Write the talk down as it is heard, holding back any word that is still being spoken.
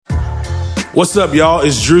What's up, y'all?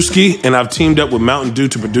 It's Drewski, and I've teamed up with Mountain Dew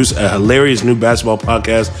to produce a hilarious new basketball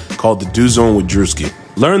podcast called The Dew Zone with Drewski.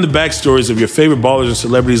 Learn the backstories of your favorite ballers and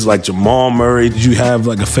celebrities like Jamal Murray. Did you have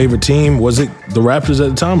like a favorite team? Was it the Raptors at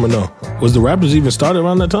the time or no? Was the Raptors even started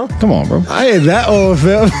around that time? Come on, bro. I ain't that old,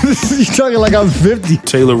 fam. You talking like I'm 50.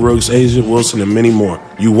 Taylor Rooks, Asia Wilson, and many more.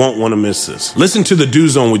 You won't want to miss this. Listen to The Dew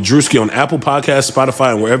Zone with Drewski on Apple Podcasts,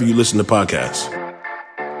 Spotify, and wherever you listen to podcasts.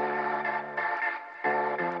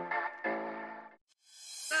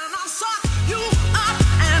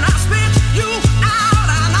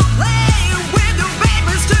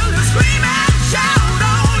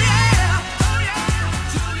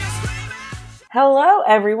 Hello,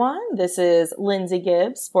 everyone. This is Lindsay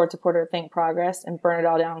Gibbs, sports reporter at Think Progress and Burn It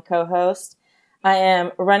All Down co-host. I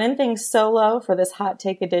am running things solo for this hot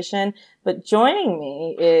take edition, but joining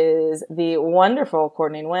me is the wonderful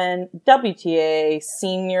Courtney Nguyen, WTA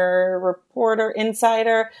senior reporter,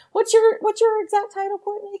 insider. What's your exact title,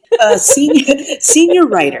 Courtney? Senior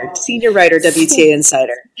writer, WTA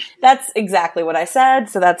insider. That's exactly what I said,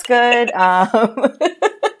 so that's good. Courtney,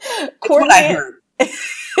 what I heard.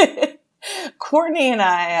 Courtney and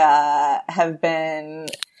I have been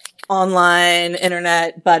online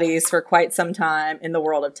internet buddies for quite some time in the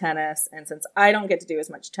world of tennis. And since I don't get to do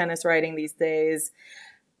as much tennis writing these days,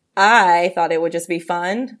 I thought it would just be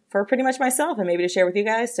fun for pretty much myself and maybe to share with you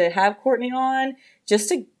guys to have Courtney on just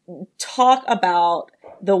to talk about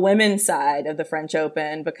the women's side of the French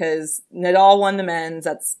Open, because Nadal won the men's.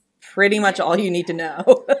 That's pretty much all you need to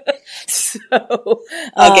know. So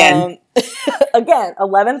again,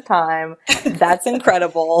 11th time. That's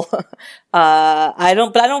incredible. I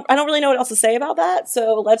don't really know what else to say about that.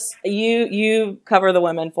 So you cover the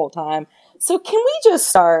women full time. So can we just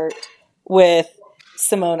start with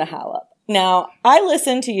Simona Halep? Now, I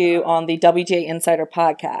listened to you on the WGA Insider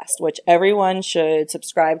podcast, which everyone should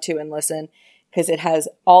subscribe to and listen because it has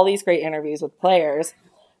all these great interviews with players.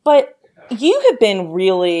 But you have been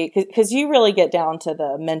really, because you really get down to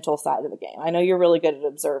the mental side of the game. I know you're really good at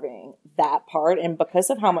observing that part, and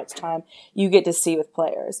because of how much time you get to see with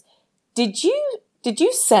players. Did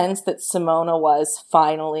you sense that Simona was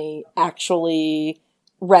finally actually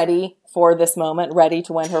ready for this moment, ready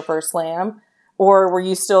to win her first slam? Or were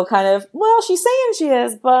you still kind of, well, she's saying she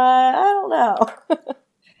is, but I don't know.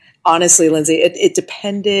 Honestly, Lindsay, it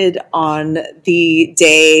depended on the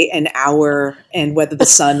day and hour and whether the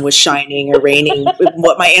sun was shining or raining,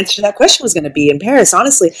 what my answer to that question was going to be in Paris,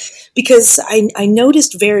 honestly, because I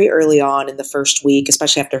noticed very early on in the first week,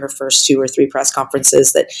 especially after her first 2 or 3 press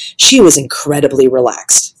conferences, that she was incredibly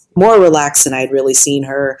relaxed. More relaxed than I'd really seen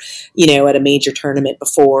her, at a major tournament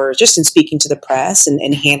before, just in speaking to the press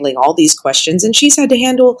and handling all these questions. And she's had to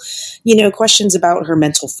handle, questions about her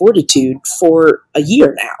mental fortitude for a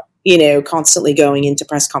year now. Constantly going into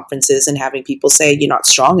press conferences and having people say, you're not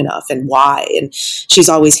strong enough and why. And she's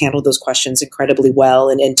always handled those questions incredibly well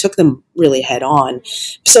and took them really head on.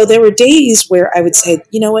 So there were days where I would say,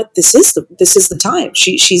 you know what, this is the time.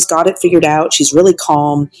 She's got it figured out. She's really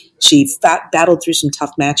calm. She battled through some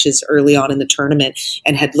tough matches early on in the tournament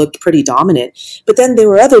and had looked pretty dominant. But then there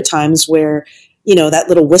were other times where, that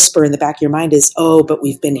little whisper in the back of your mind is, oh, but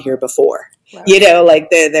we've been here before. Right.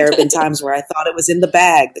 There have been times where I thought it was in the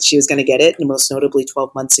bag that she was going to get it, and most notably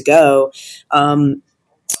 12 months ago.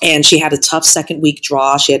 And she had a tough second week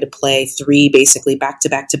draw. She had to play 3 basically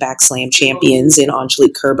back-to-back slam champions in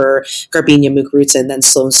Angelique Kerber, Garbiñe Muguruza, and then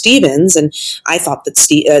Sloane Stephens. And I thought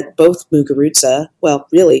that both Muguruza, well,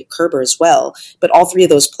 really Kerber as well, but all 3 of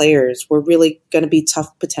those players were really going to be tough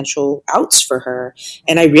potential outs for her.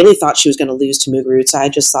 And I really thought she was going to lose to Muguruza. I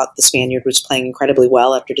just thought the Spaniard was playing incredibly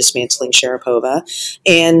well after dismantling Sharapova.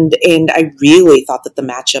 And I really thought that the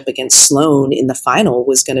matchup against Sloane in the final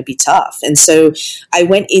was going to be tough. And so I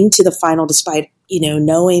went into the final despite,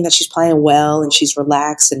 knowing that she's playing well and she's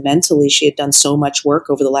relaxed, and mentally she had done so much work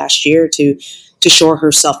over the last year to shore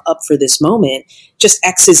herself up for this moment, just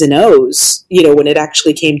X's and O's, when it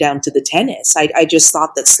actually came down to the tennis. I just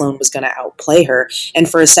thought that Sloane was going to outplay her. And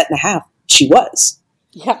for a set and a half, she was.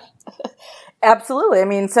 Yeah, absolutely. I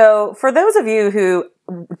mean, so for those of you who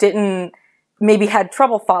didn't maybe had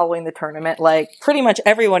trouble following the tournament, like pretty much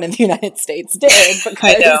everyone in the United States did. Because,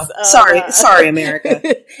 I know. Sorry, America.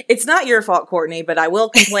 It's not your fault, Courtney, but I will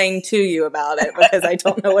complain to you about it because I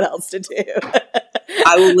don't know what else to do.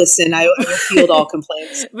 I will listen. I will field all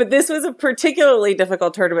complaints. But this was a particularly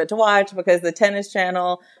difficult tournament to watch because the Tennis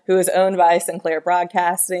Channel, who is owned by Sinclair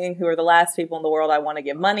Broadcasting, who are the last people in the world I want to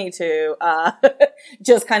give money to,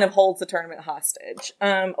 just kind of holds the tournament hostage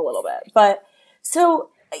a little bit. But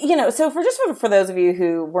so so for those of you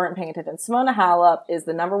who weren't paying attention, Simona Halep is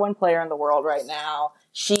the number 1 player in the world right now.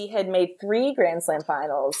 she had made 3 Grand Slam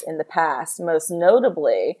finals in the past, most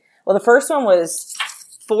notably. Well, the first one was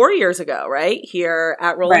 4 years ago, right? Here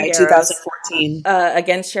at Roland Garros. 2014.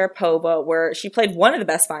 Against Sharapova, where she played one of the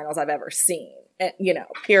best finals I've ever seen.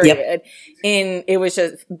 Period. Yep. And it was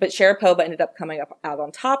but Sharapova ended up coming up out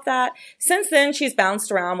on top of that. Since then, she's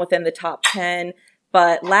bounced around within the top 10.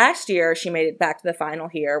 But last year, she made it back to the final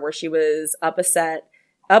here, where she was up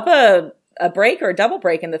a break or a double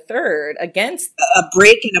break in the third against a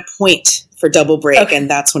break and a point for double break. Okay. And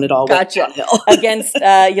that's when it all went downhill. Against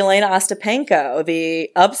Yelena Ostapenko, the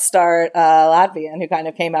upstart Latvian who kind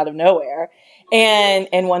of came out of nowhere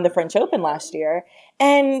and won the French Open last year.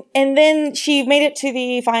 And then she made it to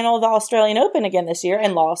the final of the Australian Open again this year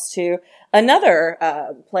and lost to another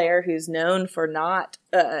player who's known for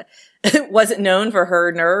wasn't known for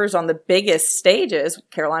her nerves on the biggest stages,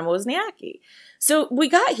 Caroline Wozniacki. So we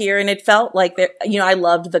got here and it felt like I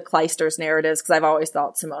loved the Clijsters narratives because I've always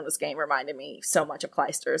thought Simona's game reminded me so much of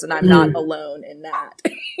Clijsters, and I'm not alone in that.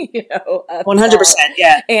 100%,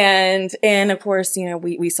 yeah. And of course,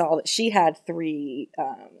 we saw that she had 3,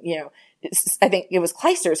 I think it was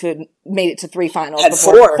Clijsters who had made it to 3 finals. Had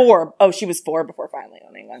before 4. Oh, she was 4 before finally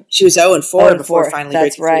owning one. She was 0-4 before finally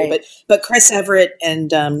breaking through. That's right. But Chris Everett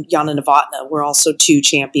and Jana Novotná were also 2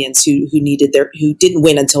 champions who didn't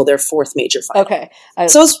win until their 4th major final. Okay,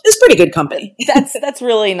 so it's pretty good company. That's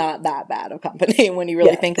really not that bad of company when you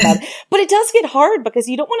really think about it. But it does get hard because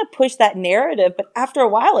you don't want to push that narrative. But after a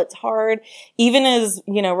while, it's hard, even as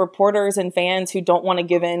reporters and fans who don't want to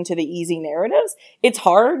give in to the easy narratives. It's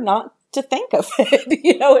hard not to think of it.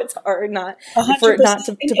 It's hard for it not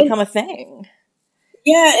to become a thing.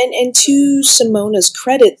 Yeah, and to Simona's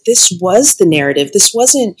credit, this was the narrative. This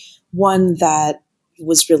wasn't one that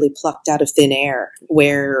was really plucked out of thin air,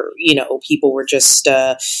 where people were just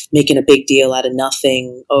making a big deal out of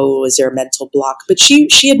nothing. Oh, is there a mental block? But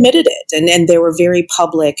she admitted it, and there were very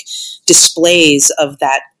public displays of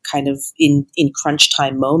that kind of in crunch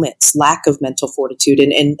time moments, lack of mental fortitude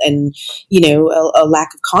and a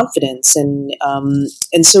lack of confidence. And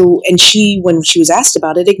she, when she was asked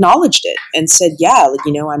about it, acknowledged it and said, yeah,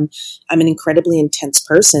 I'm an incredibly intense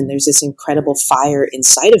person. There's this incredible fire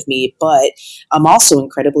inside of me, but I'm also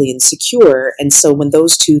incredibly insecure. And so when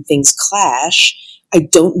those 2 things clash, I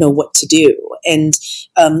don't know what to do. And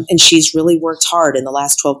she's really worked hard in the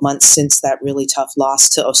last 12 months since that really tough loss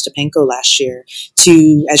to Ostapenko last year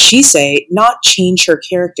to, as she say, not change her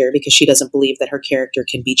character because she doesn't believe that her character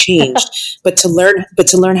can be changed, but to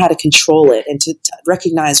learn how to control it and to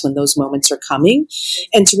recognize when those moments are coming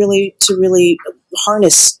and to really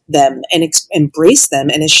harness them and embrace them.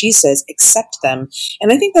 And as she says, accept them.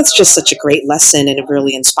 And I think that's just such a great lesson and a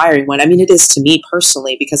really inspiring one. I mean, it is to me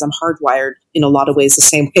personally, because I'm hardwired in a lot of ways the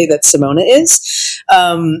same way that Simona is.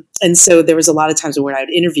 And so there was a lot of times when I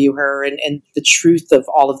would interview her and the truth of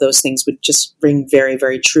all of those things would just ring very,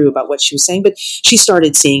 very true about what she was saying. But she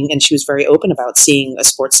started seeing, and she was very open about seeing a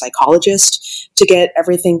sports psychologist to get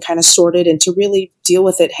everything kind of sorted and to really deal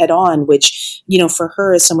with it head on, which, for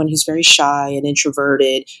her as someone who's very shy and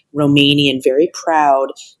introverted, Romanian, very proud,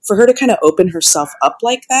 for her to kind of open herself up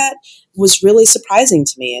like that was really surprising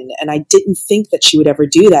to me. And I didn't think that she would ever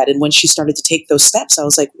do that. And when she started to take those steps, I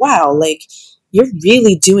was like, wow, you're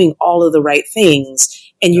really doing all of the right things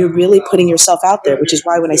and you're really putting yourself out there, which is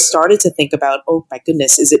why when I started to think about, oh my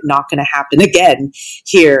goodness, is it not going to happen again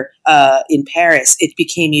here in Paris? It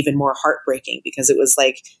became even more heartbreaking because it was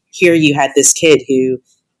like, here you had this kid who,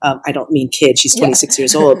 I don't mean kid, she's 26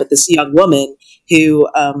 years old, but this young woman who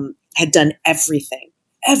had done everything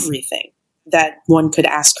that one could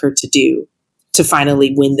ask her to do to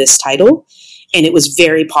finally win this title. And it was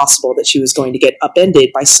very possible that she was going to get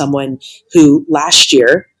upended by someone who last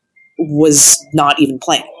year was not even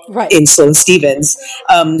playing in Sloane Stephens,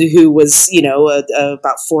 who was,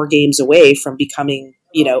 about 4 games away from becoming,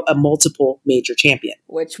 a multiple major champion.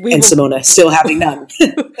 Simona still having none.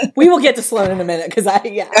 We will get to Sloane in a minute because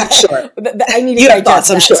sure. I need to digest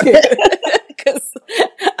that, I'm sure. Because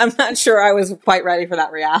I'm not sure I was quite ready for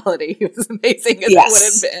that reality. It was amazing as it would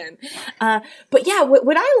have been. But yeah,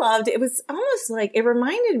 what I loved, it was almost like, it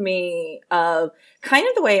reminded me of kind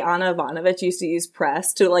of the way Anna Ivanovic used to use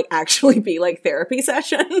press to actually be therapy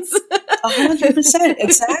sessions. 100%,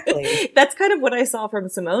 exactly. That's kind of what I saw from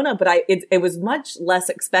Simona, but it was much less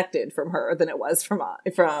expected from her than it was from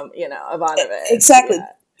Ivanovic. Exactly. Yeah.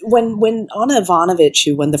 when Anna Ivanovic,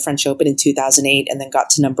 who won the French Open in 2008 and then got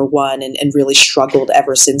to number one and really struggled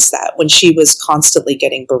ever since that, when she was constantly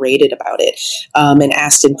getting berated about it and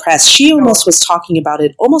asked in press, she almost was talking about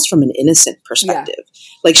it almost from an innocent perspective. Yeah.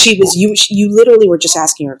 Like she was, you literally were just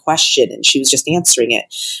asking her a question and she was just answering it.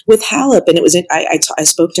 With Halep, and it was, I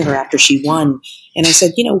spoke to her after she won, and I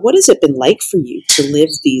said, what has it been like for you to live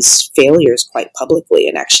these failures quite publicly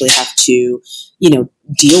and actually have to,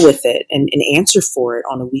 deal with it and answer for it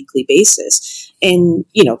on a weekly basis? And,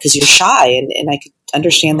 because you're shy, and I could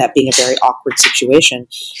understand that being a very awkward situation.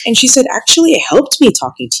 And she said, actually, it helped me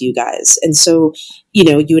talking to you guys. And so,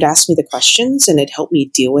 you would ask me the questions and it helped me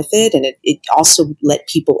deal with it. And it also let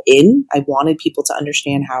people in. I wanted people to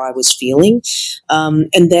understand how I was feeling.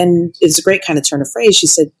 And then it's a great kind of turn of phrase. She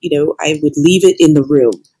said, I would leave it in the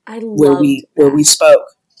room where we spoke.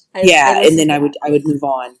 And then I would move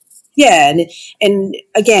on. Yeah. And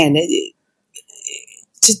again,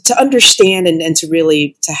 to understand and to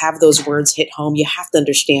really to have those words hit home, you have to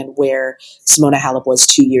understand where Simona Halep was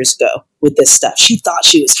 2 years ago with this stuff. She thought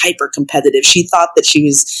she was hyper competitive. She thought that she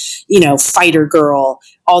was, fighter girl,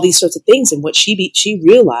 all these sorts of things. And what she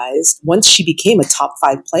realized once she became a top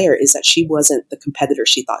 5 player is that she wasn't the competitor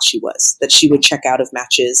she thought she was, that she would check out of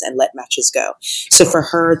matches and let matches go. So for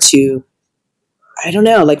her to, I don't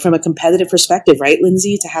know, like from a competitive perspective, right,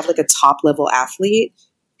 Lindsay, to have like a top level athlete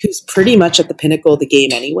who's pretty much at the pinnacle of the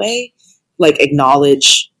game anyway, like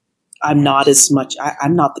acknowledge I'm not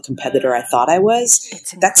the competitor I thought I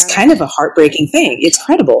was. That's kind of a heartbreaking thing. It's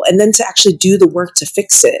credible. And then to actually do the work to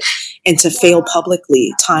fix it and to fail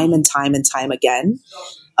publicly time and time and time again.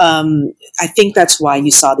 I think that's why you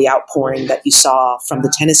saw the outpouring that you saw from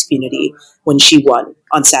the tennis community when she won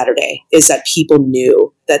on Saturday, is that people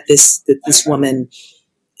knew that this woman,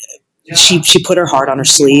 she put her heart on her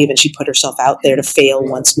sleeve and she put herself out there to fail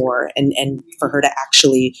once more. And for her to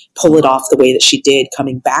actually pull it off the way that she did,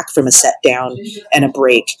 coming back from a set down and a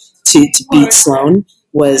break to beat Sloane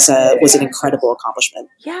was an incredible accomplishment.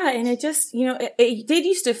 Yeah. And it just, it did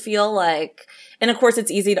used to feel like, and of course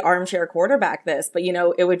it's easy to armchair quarterback this, but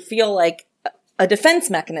it would feel like a defense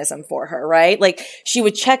mechanism for her, right? Like she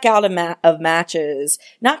would check out of matches,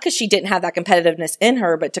 not because she didn't have that competitiveness in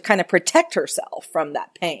her, but to kind of protect herself from that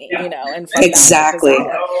pain, and from exactly.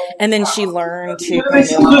 And then she learned to kind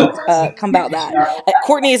of combat that.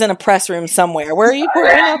 Courtney is in a press room somewhere. Where are you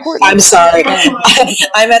right now, Courtney? I'm sorry.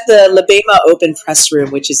 I'm at the Lebema Open press room,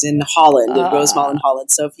 which is in Holland, in Rosemont in Holland.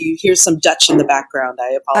 So if you hear some Dutch in the background,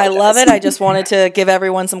 I apologize. I love it. I just wanted to give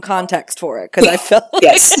everyone some context for it because I felt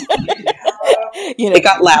yes. It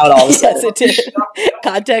got loud all of a sudden. Yes, it did.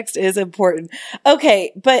 Context is important.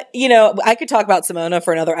 Okay, but I could talk about Simona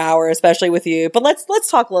for another hour, especially with you. But let's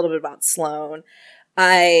talk a little bit about Sloane.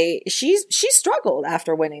 She struggled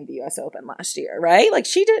after winning the U.S. Open last year, right? Like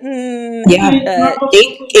she didn't. Yeah,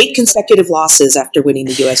 eight consecutive losses after winning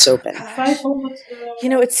the U.S. Open.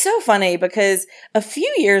 It's so funny because a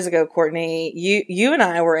few years ago, Courtney, you and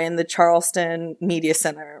I were in the Charleston Media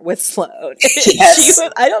Center with Sloane. Yes.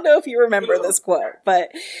 I don't know if you remember this quote, but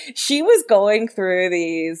she was going through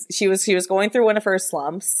she was going through one of her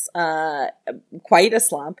slumps, quite a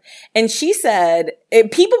slump, and she said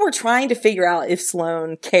people were trying to figure out if Sloane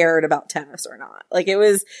cared about tennis or not. Like it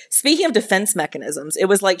was, speaking of defense mechanisms, it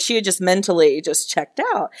was like she had just mentally just checked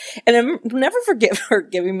out. And I'll never forget her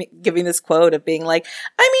giving this quote of being like,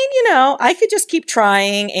 I could just keep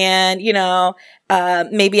trying and,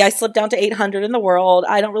 maybe I slip down to 800 in the world.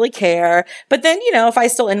 I don't really care. But then, if I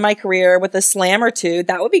still end my career with a slam or two,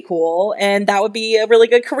 that would be cool. And that would be a really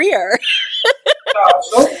good career.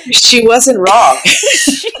 She wasn't wrong.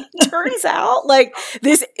 Turns out like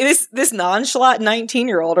this nonchalant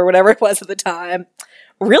 19-year-old or whatever it was at the time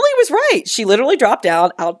really was right. She literally dropped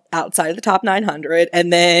outside of the top 900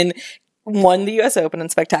 and then won the U.S. Open in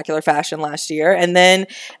spectacular fashion last year. And then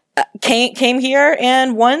came here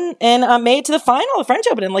and won and made to the final of the French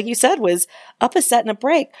Open. And like you said, was up a set and a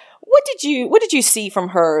break. What did you see from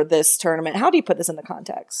her this tournament? How do you put this into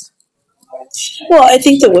context? Well, I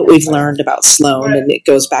think that what we've learned about Sloane, and it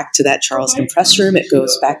goes back to that Charleston press room, it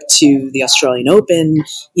goes back to the Australian Open,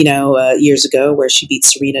 years ago where she beat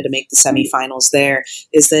Serena to make the semifinals there,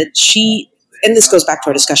 is that and this goes back to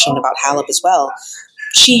our discussion about Halep as well,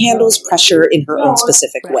 she handles pressure in her own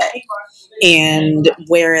specific way. And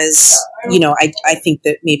whereas, I think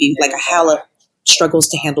that maybe like a Halep struggles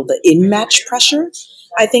to handle the in-match pressure,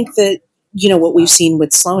 I think that what we've seen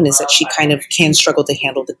with Sloane is that she kind of can struggle to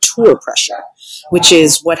handle the tour pressure, which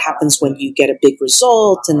is what happens when you get a big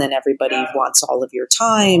result and then everybody wants all of your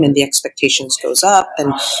time and the expectations goes up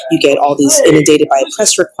and you get all these inundated by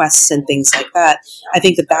press requests and things like that. I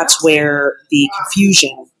think that that's where the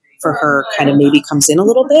confusion for her kind of maybe comes in a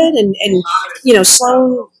little bit. And you know,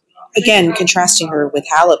 Sloane, again, contrasting her with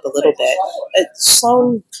Halep a little bit,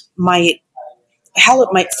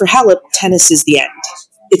 for Halep, tennis is the end.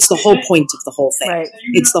 It's the whole point of the whole thing. Right.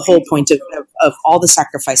 It's the whole point of all the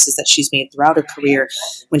sacrifices that she's made throughout her career.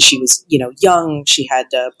 When she was, you know, young, she had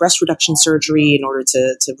breast reduction surgery in order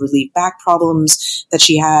to relieve back problems that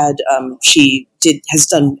she had. Has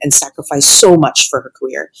done and sacrificed so much for her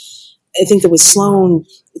career. I think that with Sloane,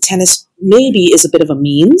 tennis maybe is a bit of a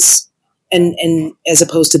means, and as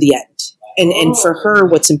opposed to the end. And for her,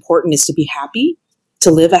 what's important is to be happy, to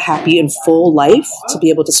live a happy and full life, to be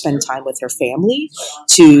able to spend time with her family,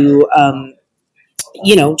 to,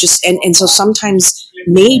 you know, just, and so sometimes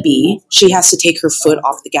maybe she has to take her foot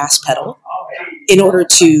off the gas pedal in order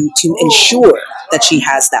to ensure that she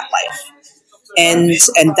has that life. And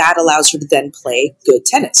that allows her to then play good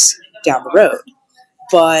tennis down the road.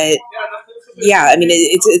 But yeah, I mean,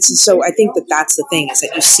 it's so I think that's the thing, is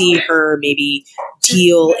that you see her maybe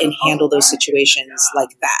deal and handle those situations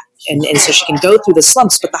like that. And so she can go through the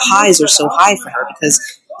slumps, but the highs are so high for her because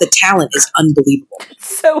the talent is unbelievable.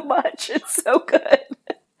 So much. It's so good.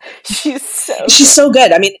 She's so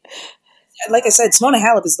good. I mean, like I said, Simona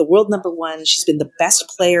Halep is the world number one. She's been the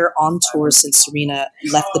best player on tour since Serena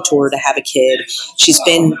left the tour to have a kid. She's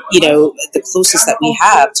been, you know, the closest that we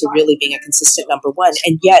have to really being a consistent number one.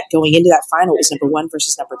 And yet going into that final, it was number one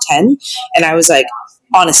versus number 10. And I was like,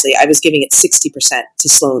 honestly, I was giving it 60% to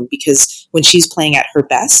Sloane, because when she's playing at her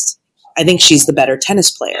best, I think she's the better tennis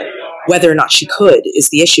player. Whether or not she could is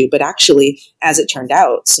the issue. But actually, as it turned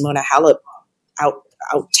out, Simona Halep out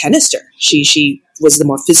tennised her. She was the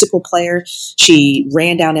more physical player. She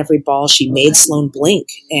ran down every ball. She made Sloane blink.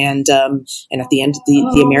 And at the end,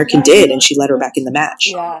 the American did, and she let her back in the match.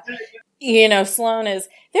 Yeah. You know, Sloane is,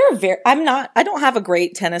 I don't have a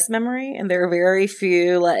great tennis memory, and there are very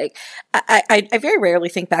few, like, I very rarely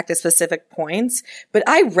think back to specific points, but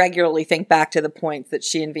I regularly think back to the points that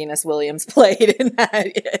she and Venus Williams played in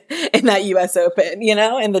that US Open, you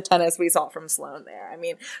know, and the tennis we saw from Sloane there. I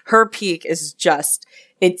mean, her peak is just,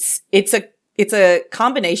 it's a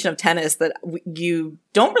combination of tennis that you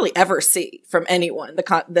don't really ever see from anyone.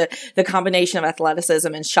 The combination of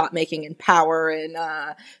athleticism and shot making and power and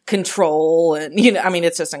control, and, you know, I mean,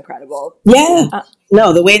 it's just incredible. Yeah.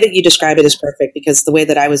 No, the way that you describe it is perfect, because the way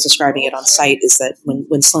that I was describing it on site is that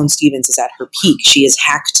when Sloane Stephens is at her peak, she is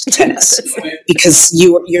hacked tennis, because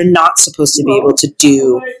you're not supposed to be able to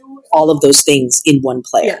do all of those things in one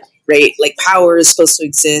player. Yeah. Right? Like, power is supposed to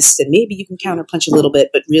exist, and maybe you can counterpunch a little bit,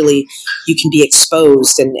 but really you can be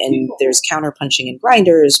exposed, and there's counterpunching and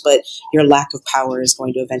grinders, but your lack of power is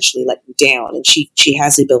going to eventually let you down. And she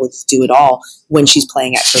has the ability to do it all when she's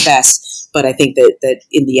playing at her best. But I think that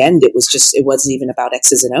in the end, it wasn't even about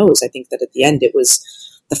X's and O's. I think that at the end, it was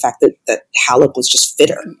the fact that Halep was just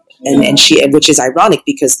fitter. And which is ironic,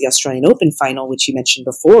 because the Australian Open final, which you mentioned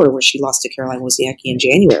before, where she lost to Caroline Wozniacki in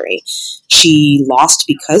January, she lost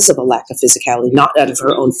because of a lack of physicality, not out of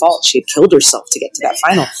her own fault. She had killed herself to get to that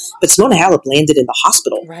final. But Simona Halep landed in the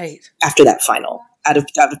hospital after that final, out of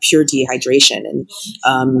pure dehydration, and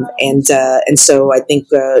so I think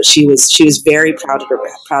she was very proud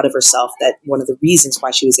of herself. That one of the reasons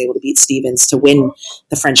why she was able to beat Stephens to win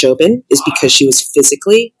the French Open is because she was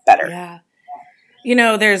physically better. Yeah. You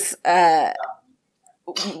know, there's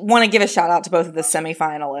want to give a shout out to both of the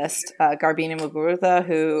semifinalists, Garbine Muguruza,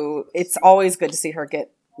 who it's always good to see her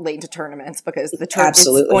get late into tournaments, because the tournament's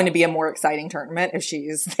going to be a more exciting tournament if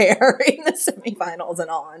she's there in the semifinals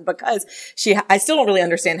and on, because I still don't really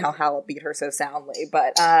understand how Halep beat her so soundly,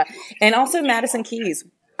 but and also Madison Keys.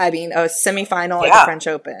 I mean, a semifinal at the French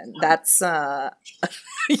Open. That's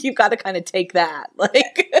you've got to kind of take that,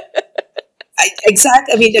 like.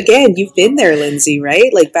 Exactly. I mean, again, you've been there, Lindsay,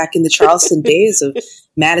 right? Like back in the Charleston days of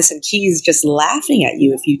Madison Keys just laughing at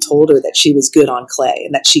you if you told her that she was good on clay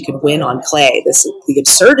and that she could win on clay. The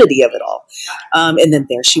absurdity of it all. And then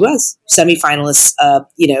there she was, semifinalist, at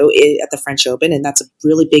the French Open. And that's a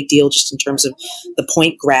really big deal just in terms of the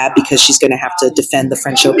point grab, because she's going to have to defend the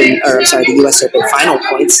the US Open final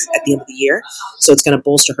points at the end of the year. So it's going to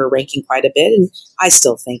bolster her ranking quite a bit. And I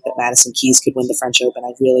still think that Madison Keys could win the French Open.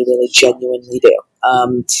 I really, really genuinely do.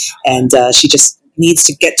 And she just needs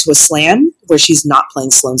to get to a slam where she's not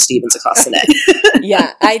playing Sloane Stephens across the net.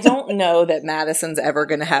 Yeah, I don't know that Madison's ever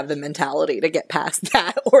going to have the mentality to get past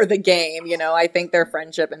that or the game. You know, I think their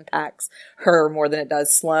friendship impacts her more than it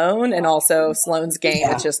does Sloane, and also Sloane's game.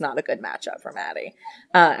 It's just not a good matchup for Maddie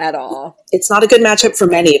at all. It's not a good matchup for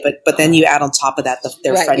many, but then you add on top of that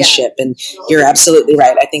their Right, friendship, and you're absolutely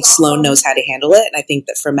right. I think Sloane knows how to handle it, and I think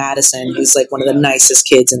that for Madison, who's like one of the nicest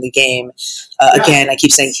kids in the game. Again, I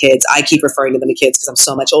keep saying kids. I keep referring to them as kids because I'm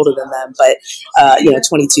so much older than them, but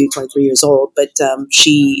 22, 23 years old. But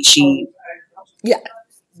she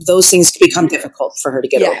those things become difficult for her to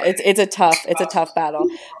get over. It's a tough battle.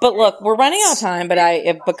 But look, we're running out of time. But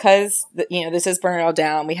because this is Burn It All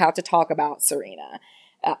Down, we have to talk about Serena.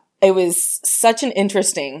 It was such an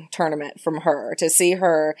interesting tournament from her to see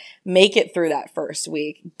her make it through that first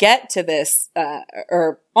week, get to this,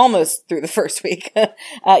 or almost through the first week,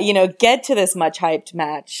 get to this much hyped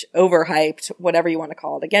match, overhyped, whatever you want to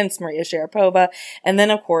call it, against Maria Sharapova. And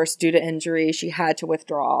then, of course, due to injury, she had to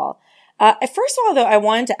withdraw. First of all, though, I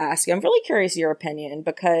wanted to ask you, I'm really curious your opinion,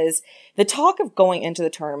 because the talk of going into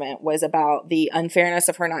the tournament was about the unfairness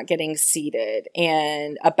of her not getting seeded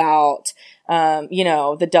and about,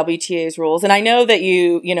 the WTA's rules. And I know that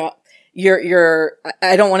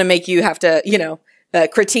I don't want to make you have to,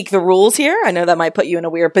 critique the rules here. I know that might put you in a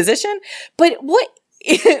weird position, but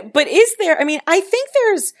is there, I think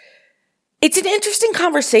it's an interesting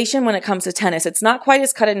conversation when it comes to tennis. It's not quite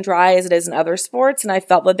as cut and dry as it is in other sports. And I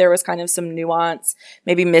felt that there was kind of some nuance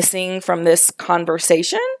maybe missing from this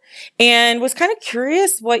conversation, and was kind of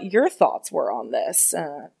curious what your thoughts were on this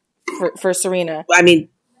for Serena.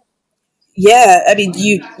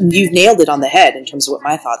 You've nailed it on the head in terms of what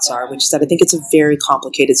my thoughts are, which is that I think it's a very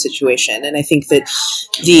complicated situation. And I think that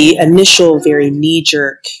the initial very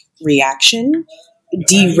knee-jerk reaction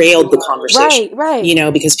derailed the conversation. Right.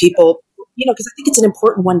 Because people... because I think it's an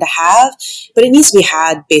important one to have, but it needs to be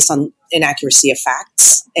had based on an accuracy of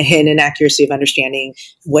facts and an accuracy of understanding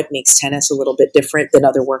what makes tennis a little bit different than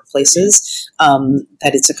other workplaces,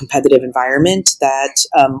 that it's a competitive environment, that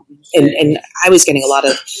and I was getting a lot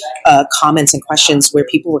of comments and questions where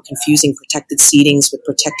people were confusing protected seedings with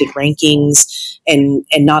protected rankings and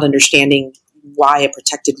not understanding why a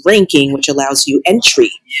protected ranking, which allows you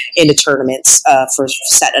entry into tournaments for a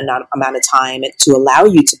set amount of time to allow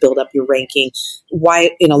you to build up your ranking,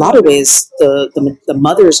 why in a lot of ways the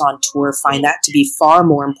mothers on tour find that to be far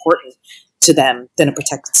more important to them than a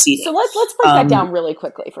protected seeding. So let's break that down really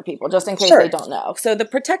quickly for people, just in case Sure. they don't know. So the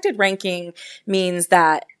protected ranking means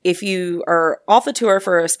that if you are off the tour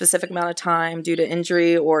for a specific amount of time due to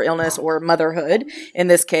injury or illness or motherhood, in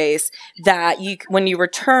this case, that when you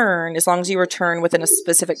return, as long as you return within a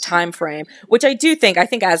specific time frame, which I think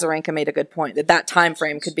Azarenka made a good point, that time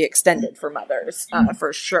frame could be extended for mothers,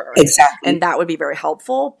 for sure. Exactly. And that would be very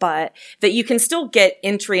helpful, but that you can still get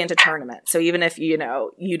entry into tournaments. So even if, you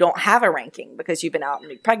don't have a ranking because you've been out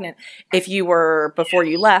and pregnant, before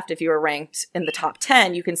you left, if you were ranked in the top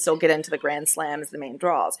 10, you can still get into the Grand Slams, the main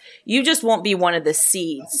draws. You just won't be one of the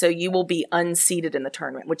seeds, so you will be unseeded in the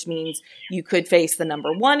tournament, which means you could face the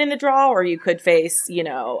number one in the draw, or you could face,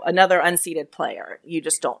 another unseeded player. You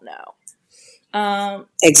just don't know.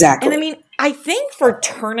 Exactly. And I think for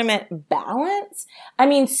tournament balance,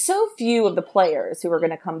 so few of the players who are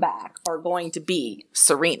going to come back are going to be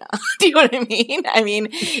Serena. Do you know what I mean?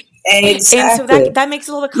 Exactly. And so that makes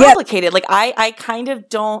it a little bit complicated. Yeah. Like I kind of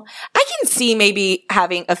don't, I can see maybe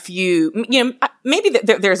having a few, maybe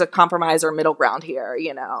there's a compromise or middle ground here,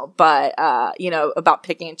 but, about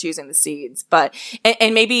picking and choosing the seeds, but,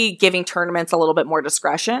 and maybe giving tournaments a little bit more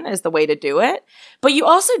discretion is the way to do it. But you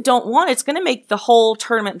also don't it's going to make the whole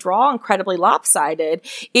tournament draw incredibly lopsided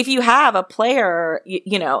if you have a player,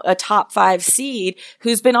 a top 5 seed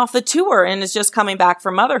who's been off the tour and is just coming back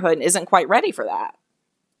from motherhood and isn't quite ready for that.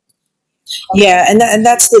 Yeah, and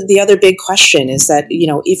that's the other big question is that,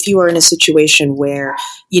 if you are in a situation where,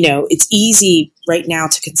 it's easy right now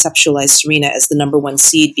to conceptualize Serena as the number 1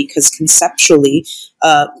 seed because conceptually,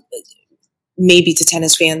 maybe to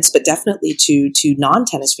tennis fans, but definitely to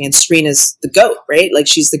non-tennis fans, Serena's the GOAT, right? Like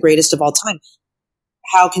she's the greatest of all time.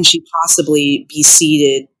 How can she possibly be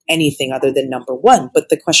seeded anything other than number 1? But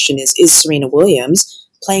the question is Serena Williams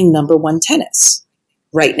playing number 1 tennis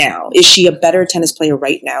right now? Is she a better tennis player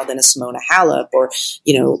right now than a Simona Halep or,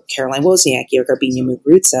 Caroline Wozniacki or Garbine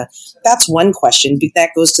Muguruza? That's one question. That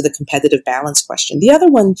goes to the competitive balance question. The other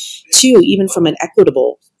one, too, even from an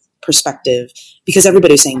equitable perspective, because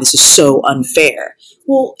everybody's saying this is so unfair.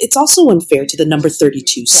 Well, it's also unfair to the number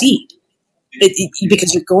 32 seed.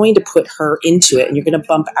 because you're going to put her into it and you're going to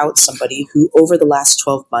bump out somebody who over the last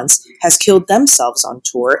 12 months has killed themselves on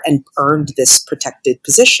tour and earned this protected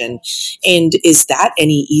position. And is that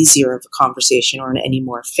any easier of a conversation or an any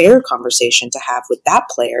more fair conversation to have with that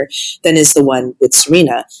player than is the one with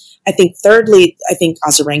Serena? I think thirdly,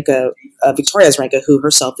 Azarenka, Victoria Azarenka, who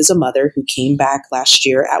herself is a mother who came back last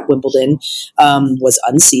year at Wimbledon, was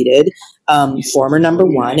unseeded, former number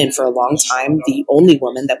one, and for a long time, the only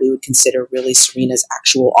woman that we would consider really Serena's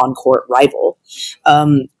actual on-court rival.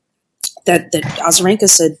 That Azarenka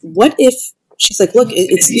said, what if, she's like, look,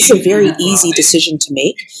 it's a very easy decision to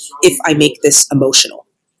make if I make this emotional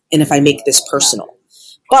and if I make this personal.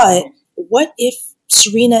 But what if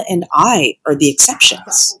Serena and I are the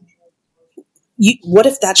exceptions? What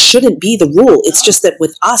if that shouldn't be the rule? It's just that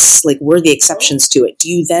with us, like, we're the exceptions to it. Do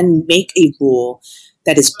you then make a rule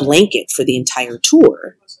that is blanket for the entire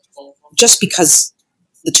tour just because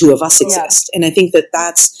the two of us exist? And I think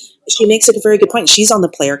she makes it a very good point. She's on the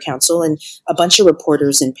player council, and a bunch of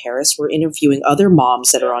reporters in Paris were interviewing other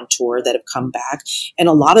moms that are on tour that have come back. And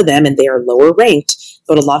a lot of them, and they are lower ranked,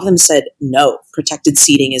 but a lot of them said, no, protected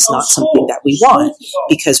seating is not something that we want,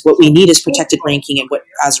 because what we need is protected ranking, and what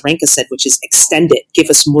Azarenka said, which is extend it, give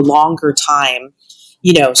us more longer time,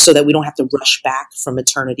 so that we don't have to rush back from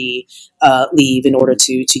maternity leave in order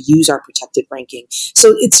to use our protected ranking.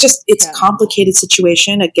 So it's a complicated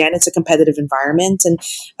situation. Again, it's a competitive environment. And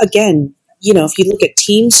again, if you look at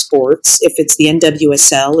team sports, if it's the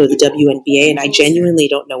NWSL or the WNBA, and I genuinely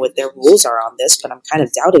don't know what their rules are on this, but I'm kind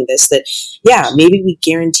of doubting this, that, maybe we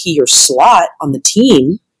guarantee your slot on the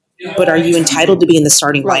team, but are you entitled to be in the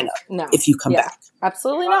starting lineup if you come back?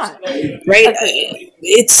 Absolutely not. Right?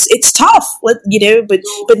 It's tough, but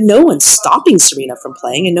no one's stopping Serena from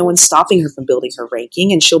playing, and no one's stopping her from building her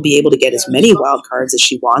ranking, and she'll be able to get as many wild cards as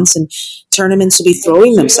she wants, and tournaments will be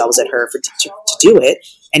throwing themselves at her to do it.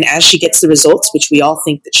 And as she gets the results, which we all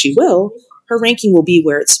think that she will, her ranking will be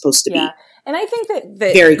where it's supposed to be. And I think that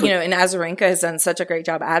and Azarenka has done such a great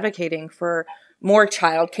job advocating for more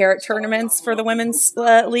childcare tournaments for the women's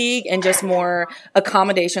league and just more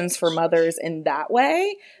accommodations for mothers in that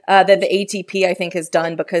way that the ATP, I think, has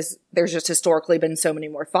done, because there's just historically been so many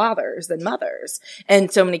more fathers than mothers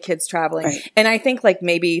and so many kids traveling. Right. And I think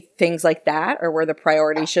maybe things like that are where the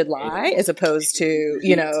priority should lie as opposed to,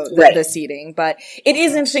 the seating. But it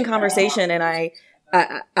is an interesting conversation, and I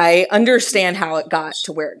understand how it got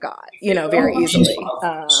to where it got, very easily.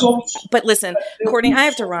 But listen, Courtney, I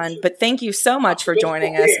have to run, but thank you so much for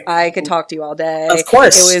joining us. I could talk to you all day. Of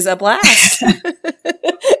course. It was a blast.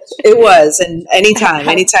 It was. And anytime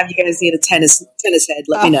you guys need a tennis head,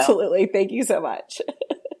 let me know. Absolutely. Thank you so much.